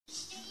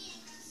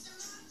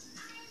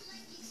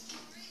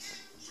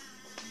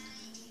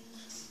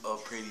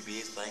pretty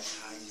bitch like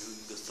how you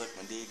can suck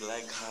my dick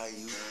like how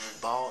you,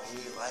 bald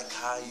head like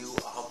how you,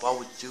 I'll ball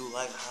with you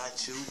like how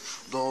you,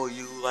 blow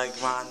you like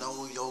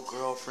Rhino, your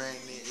girlfriend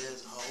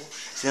is hoe.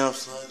 Them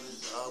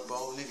sluggers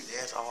bro, nigga,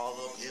 that's all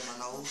up in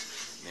my nose.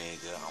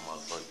 Nigga, I'ma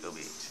fuck your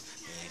bitch.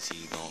 And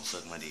she gon'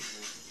 suck my dick.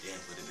 Then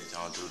put the bitch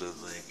on to the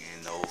lick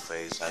and no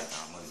face like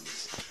I'm a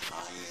bitch.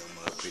 I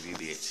am a pretty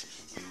bitch.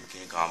 You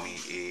can call me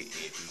it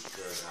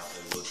because I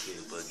play with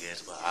kids, but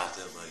guess what? I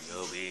still fuck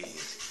your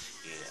bitch.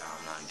 Yeah, I'm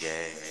not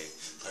gay.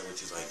 Play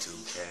with you like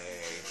 2K.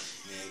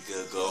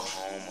 Nigga, go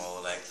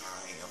homo like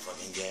I ain't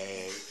fucking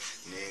gay.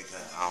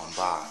 Nigga, I'm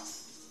bi.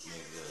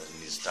 Nigga,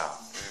 you need to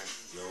stop.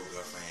 Your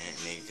girlfriend,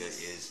 nigga,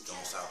 is don't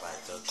stop like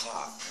the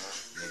clock.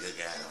 Nigga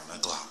got on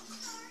the Glock.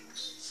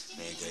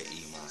 Nigga,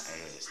 eat my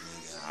ass.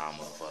 Nigga, I'm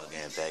a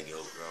fucking fat.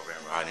 Your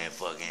girlfriend riding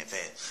fucking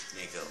fast.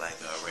 Nigga,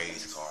 like a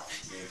race car.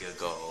 Nigga,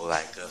 go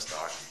like a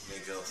star.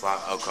 Nigga, fly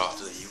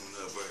across the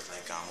universe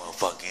like I'm a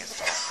fucking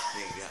star.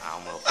 Nigga,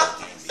 I'm a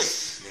fucking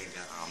bitch.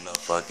 Nigga, I'm the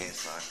fucking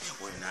star.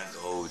 When I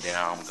go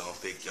down, I'm gonna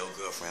pick your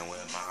girlfriend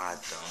with my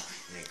thumb.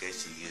 Nigga,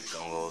 she is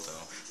gonna go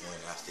dumb when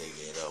I stick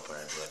it up her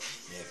butt.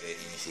 Nigga,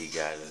 and she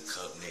got a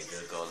cup.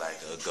 Nigga, go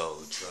like a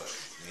gold truck.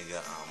 Nigga,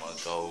 I'm a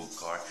gold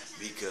kart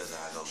because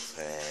I go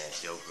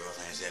fast. Your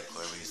girlfriend said,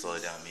 Corey, slow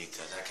down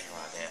because I can't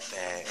ride that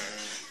fast.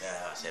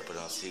 I said, put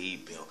on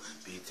seatbelt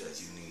because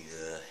you need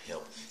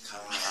help.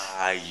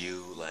 Call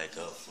you like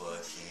a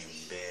fucking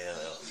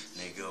bell.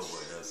 Nigga,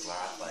 with a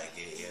Glock like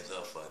it is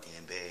a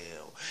fucking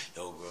bell.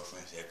 Your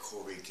girlfriend said,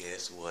 Corey,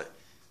 guess what?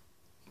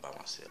 I'm by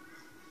myself.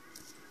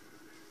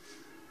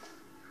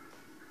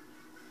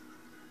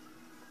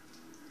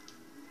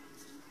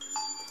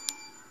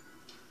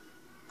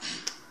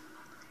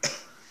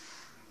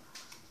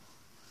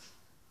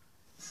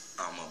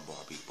 I'm a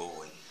Barbie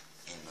boy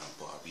and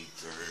a Barbie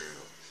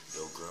girl.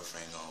 Your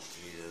girlfriend gon'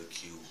 get a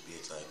cute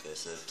bitch like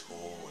it's a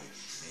toy.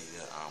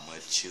 Nigga, I'ma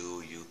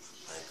chew you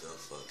like a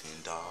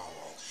fucking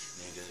dog.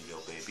 Nigga,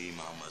 your baby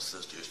mama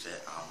sister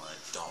said I'm a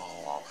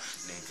dog.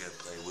 Nigga,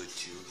 play with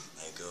you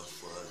like a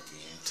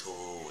fucking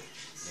toy.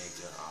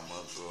 Nigga,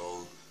 I'ma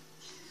go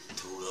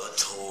to the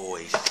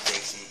toy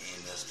station in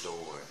the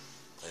store.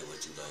 Play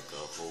with you like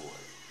a boy.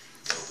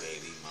 Your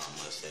baby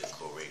mama said,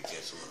 Corey,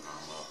 guess what?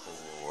 I'm a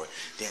whore.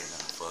 Then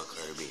I fuck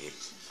her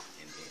bitch.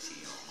 And then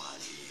she on my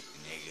dick.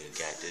 Nigga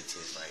got the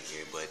tits right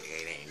here, but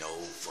it ain't no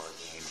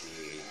fucking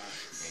dick.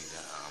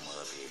 Nigga, I'm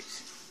a bitch.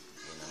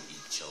 And I'm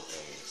eat your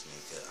ass.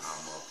 Nigga,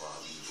 I'm a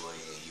Barbie boy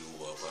and you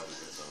a Barbie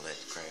girl, so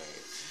let's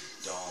crash.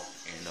 Don't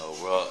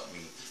interrupt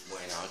me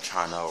when I'm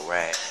trying to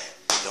rap.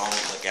 Don't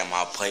look at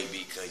my plate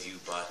because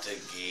you about to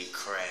get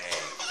cracked.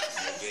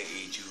 Nigga,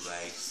 eat you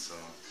like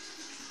some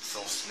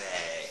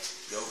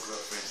snacks. Your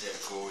girlfriend said,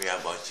 Corey, I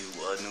bought you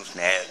a new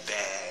snack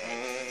bag.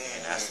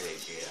 And I said,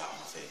 get out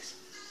my face.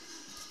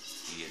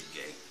 He is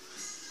gay.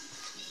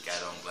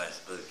 Got on glasses,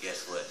 but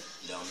guess what?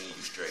 Don't mean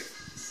you straight.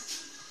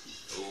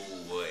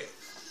 Ooh, what?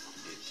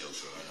 Get your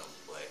girl in the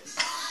butt.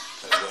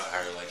 Play with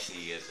her like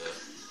she is a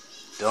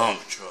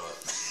dump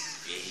truck.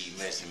 Yeah, he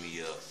messing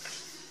me up.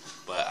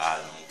 But I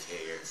don't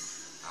care.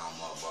 I'm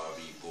a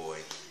Barbie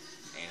boy.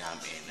 And I'm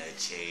in the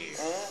chair.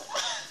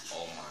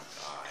 Oh my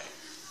God.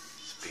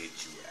 Spit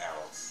you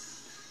out.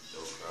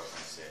 Your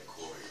girlfriend said,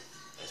 Corey,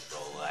 let's go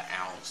an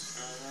ounce.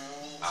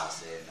 I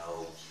said,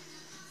 no.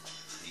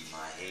 Leave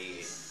my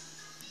head.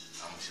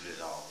 I'ma shoot it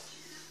off.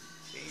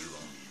 Then you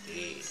gonna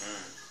be dead.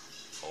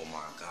 Oh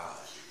my God.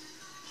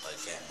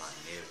 Look at my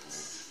nipple.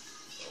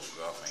 Your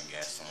girlfriend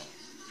got some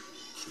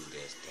cute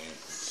ass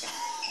dimples.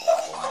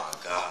 Oh my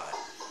God.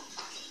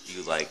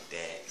 You like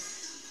that.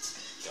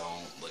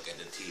 Don't look at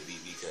the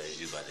TV because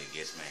you about to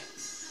get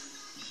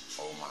smacked.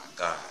 Oh my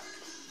God.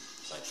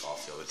 Like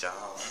off your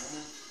job.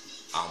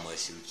 I'ma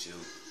shoot you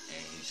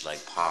and he's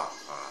like pop.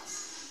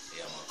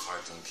 Yeah, I'm a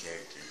cartoon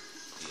character.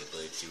 Yeah,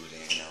 but you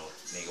didn't know.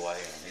 Nigga, why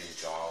didn't his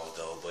jaws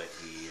though? But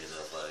he is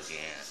a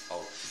fucking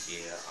oh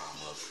yeah, I'm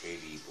a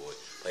pretty boy.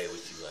 Play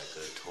with you like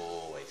a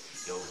toy.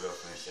 Your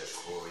girlfriend said,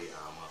 Corey,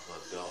 I'ma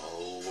fuck the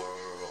whole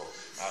world.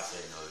 I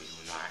said, no,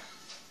 you not.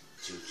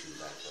 Shoot you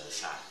like a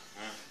shot.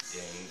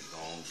 Then you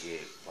gon'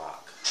 get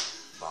blocked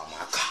by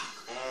my cock.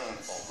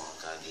 Oh my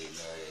God, get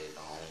nutted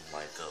on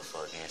like a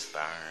fucking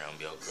sperm.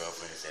 Your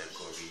girlfriend said,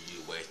 Corey,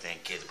 you wasting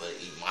kids, but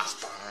eat my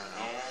sperm.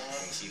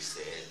 And she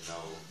said,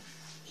 no.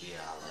 Yeah,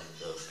 I like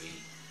the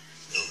beat.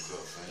 Your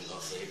girlfriend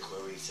gon' say,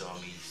 Corey, show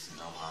me you sitting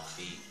on my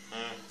feet.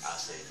 I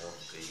said, no,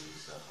 cause you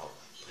was a hoe.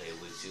 Play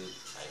with you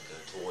like a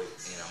toy.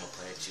 And I'ma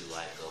plant you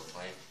like a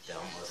plant.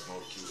 Then I'ma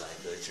smoke you like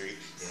a tree.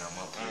 Then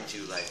I'ma plant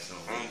you like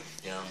some weed.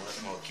 Then I'ma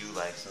smoke you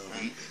like some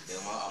weed. Then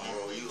I'ma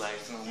roll you like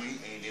some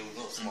weed. And then we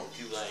gon' smoke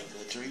you like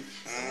a tree.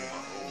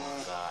 Oh my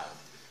God.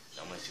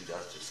 I'ma shoot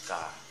out the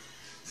sky.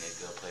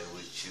 Nigga, play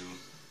with you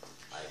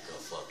like a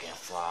fucking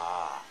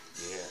fly.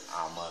 Yeah,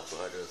 I'm a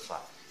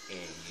butterfly.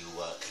 And you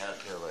a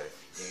caterpillar.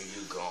 Then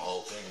you gon'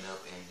 open up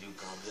and you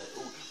gon' be like,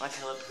 ooh, my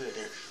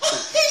caterpillar. Ooh,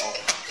 oh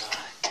my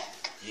God.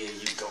 Yeah,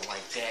 you go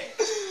like that.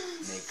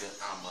 Nigga,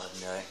 I'm a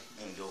nut.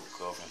 And your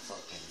girlfriend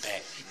fucking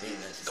back. Then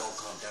it's gon'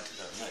 come down to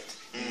the nuts.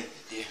 And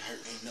it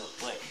hurt in the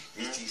butt.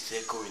 And she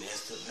said,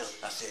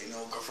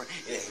 no girlfriend,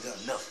 it ain't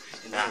enough.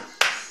 And then,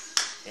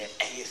 and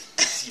ass,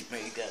 she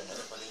made that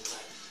motherfucking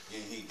clap.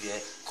 And he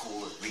did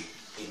Corey,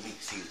 and me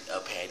see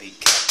a patty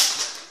cat.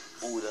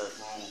 Ooh,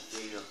 that's wrong,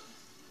 yeah.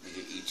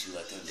 Nigga eat you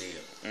like them deal.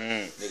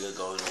 Nigga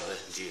go to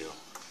jail.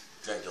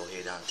 Drag your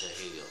head down to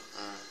hell.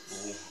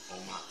 Ooh,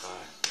 oh my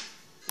God.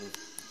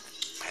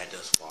 I had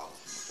to swallow.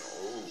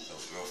 Oh,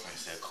 your girlfriend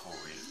said,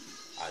 Corey,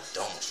 I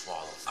don't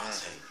swallow. I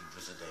say, you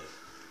was a day.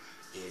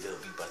 Yeah,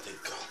 they'll be about to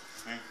go.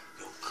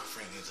 Your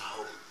girlfriend is a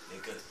hoe.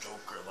 Nigga,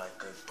 stroke her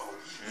like a boat.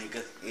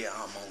 Nigga, yeah,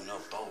 I'm on a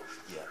boat.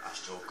 Yeah, I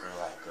stroke her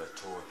like a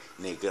toy.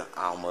 Nigga,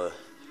 I'ma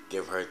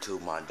give her to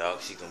my dog.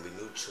 She gonna be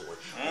new toy.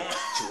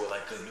 Chew her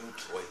like a new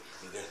toy.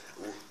 Nigga,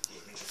 ooh,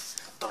 yeah, nigga.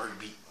 Third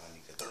beat.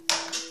 Nigga, third beat.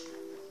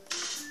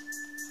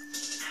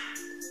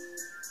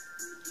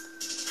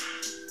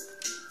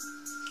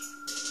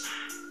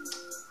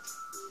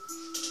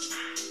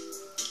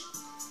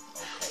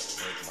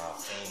 My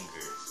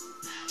fingers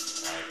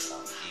like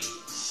I'm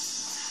eating.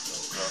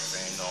 Your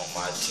girlfriend on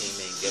my team,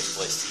 and guess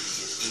what she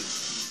is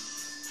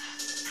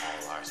eating?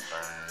 All our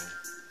sperm.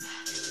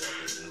 Give up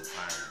this new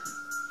perm.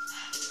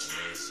 And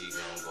then she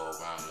gonna go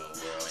around the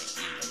world and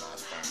eating my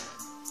sperm.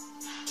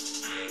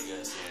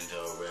 Nigga,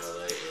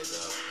 Cinderella is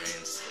a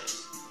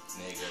princess.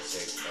 Nigga,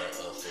 take her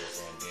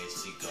upstairs and then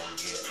she gon'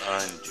 get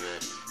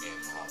undressed in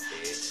my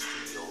bed.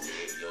 Your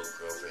head, your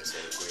girlfriend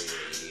said, "Where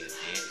is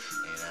it?"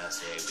 And I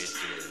said, "Bitch,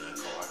 get in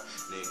the car."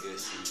 Nigga,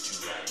 shoot you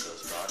like a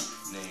star.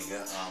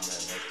 Nigga, I'm the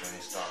next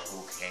running star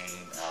who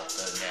came out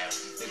the nap.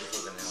 Nigga,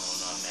 looking on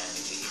a man,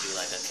 nigga, he do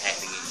like a cat,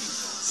 nigga, you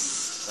gon' be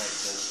like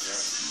a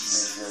cat.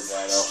 Nigga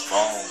got a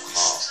phone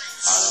call.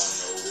 I don't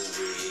know who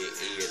it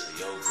is.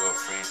 Your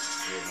girlfriend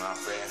is my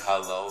friend.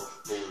 Hello,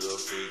 who the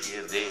freak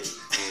is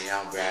this? Yeah,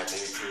 I'm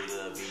rapping to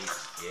the beat.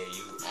 Yeah,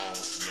 you don't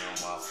smell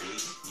my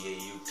feet. Yeah,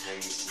 you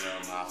can't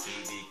smell my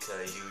feet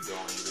because you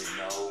don't even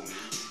know me.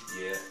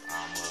 Yeah,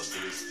 I'm a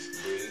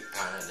bitch, big,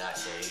 kinda not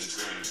shady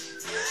green.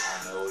 Yeah,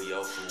 I know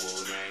your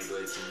full name,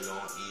 but you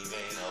don't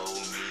even know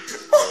me.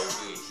 So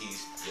big,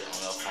 you're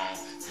on the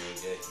phone,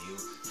 nigga, you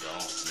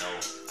don't know.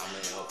 I'm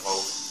in a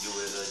post, you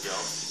is a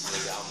joke.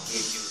 Nigga, I'm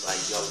hit you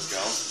like yo,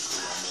 Joe.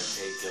 I'ma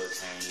take your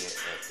chain, yeah,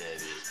 F that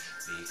bitch.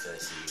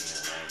 Because she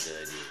didn't like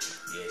the dick.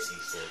 Yeah, she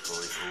said,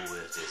 Corey, who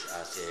is this?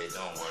 I said,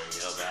 don't worry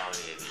about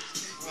it,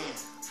 bitch.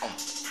 Yeah,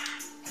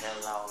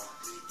 hello.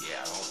 Yeah,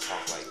 I don't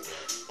talk like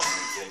that.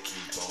 Nigga,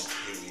 keep on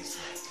getting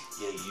smacked.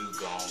 Yeah, you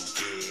gon'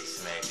 get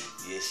smacked.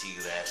 Yeah, she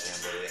laughing,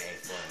 but it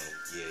ain't funny.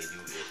 Yeah, you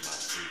is my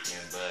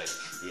freaking buddy.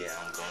 Yeah,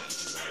 I'm gon'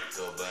 eat you like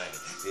a bunny.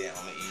 Yeah,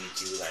 I'ma eat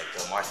you like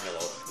a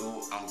marshmallow.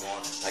 Ooh, I'm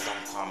going like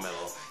I'm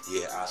Carmelo.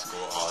 Yeah, I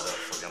score all the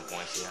fucking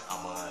points. Yeah,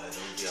 I'm a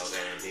yo,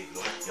 got a big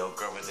boy. Yo,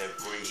 girlfriend said,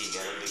 Corey, he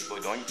got a big boy,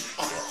 don't you?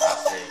 Yeah, I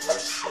said,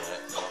 girl, shut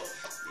up.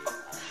 Yeah,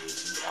 I hate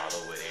you all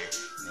over there.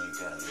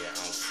 Nigga,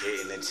 yeah, I'm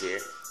sitting in the chair.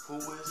 Who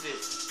is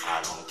this?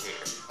 I don't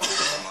care.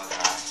 Oh my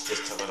God,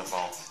 just took on the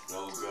phone.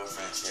 Your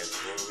girlfriend said,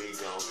 Corey,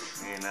 go.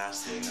 And I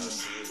said, no,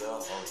 she's a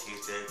hoe. She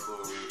said,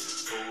 Corey,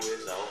 who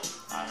is O?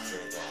 I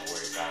said, don't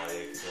worry about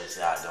it, cause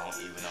I don't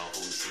even know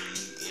who she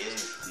is.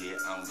 Yeah,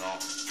 I'm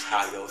gonna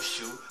tie your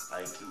shoe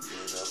like you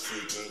is a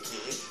freaking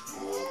kid.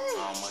 Ooh,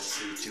 I'ma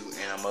shoot you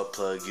and I'ma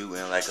plug you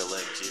in like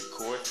electric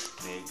cord.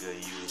 Nigga,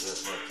 you is a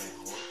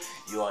fucking whore.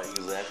 You are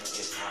 11,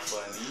 it's not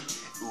funny.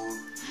 Ooh,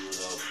 you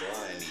a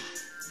bunny.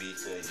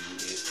 Because you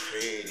is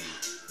pretty.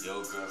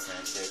 Your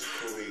girlfriend said,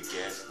 Corey,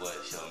 guess what?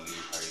 Show me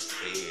her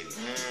titty.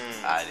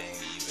 I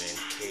didn't even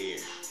care.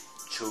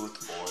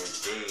 Truth or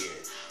dare.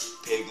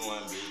 Pick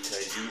one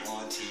because you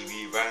on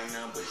TV right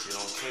now, but you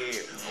don't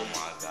care. Oh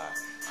my God,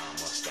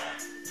 I'm a star.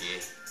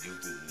 Yeah, you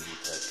do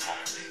need to talk.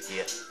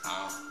 Yeah,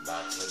 I'm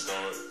about to go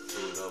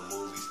to the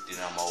movies,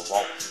 then I'ma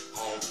walk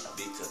home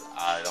because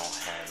I don't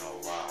have no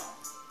ride.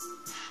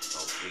 So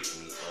pick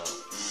me up.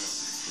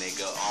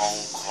 Nigga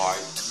on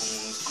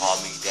cartoons, call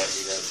me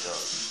Debbie the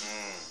Duck.